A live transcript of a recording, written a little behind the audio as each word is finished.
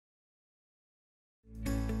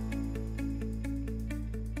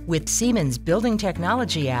With Siemens Building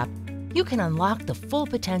Technology app, you can unlock the full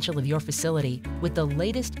potential of your facility with the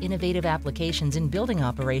latest innovative applications in building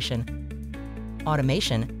operation,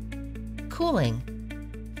 automation, cooling,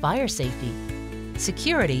 fire safety,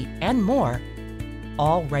 security, and more,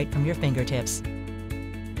 all right from your fingertips.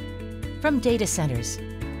 From data centers,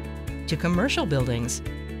 to commercial buildings,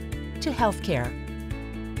 to healthcare,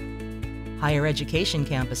 higher education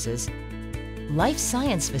campuses, life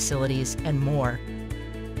science facilities, and more.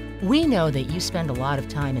 We know that you spend a lot of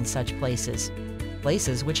time in such places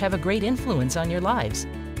which have a great influence on your lives.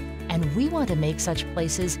 And we want to make such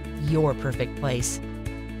places your perfect place.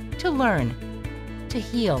 To learn, to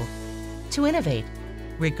heal, to innovate,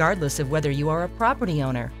 regardless of whether you are a property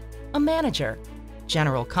owner, a manager,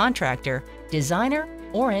 general contractor, designer,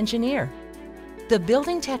 or engineer. The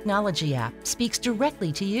Building Technology app speaks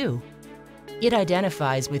directly to you. It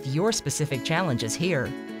identifies with your specific challenges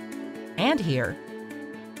here and here,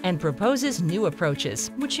 and proposes new approaches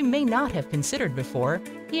which you may not have considered before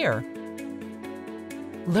here.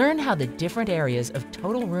 Learn how the different areas of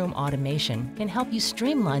total room automation can help you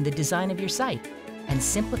streamline the design of your site and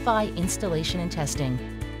simplify installation and testing.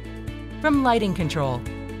 From lighting control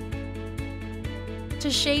to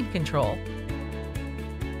shade control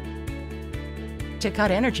to cut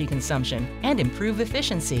energy consumption and improve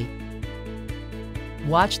efficiency.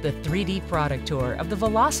 Watch the 3D product tour of the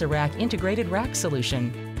VelociRack integrated rack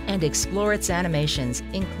solution and explore its animations,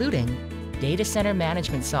 including data center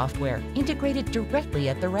management software integrated directly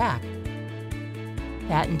at the rack,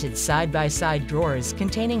 patented side-by-side drawers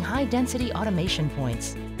containing high-density automation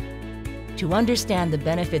points. To understand the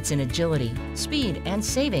benefits in agility, speed, and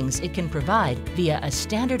savings it can provide via a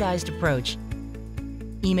standardized approach,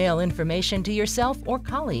 email information to yourself or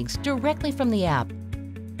colleagues directly from the app.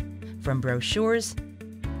 From brochures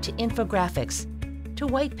to infographics to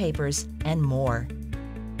white papers and more.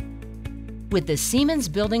 With the Siemens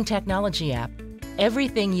Building Technology app,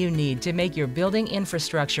 everything you need to make your building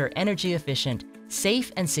infrastructure energy efficient,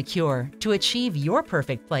 safe, and secure to achieve your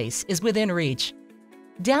perfect place is within reach.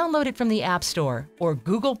 Download it from the App Store or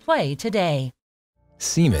Google Play today.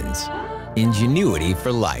 Siemens. Ingenuity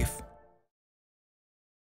for life.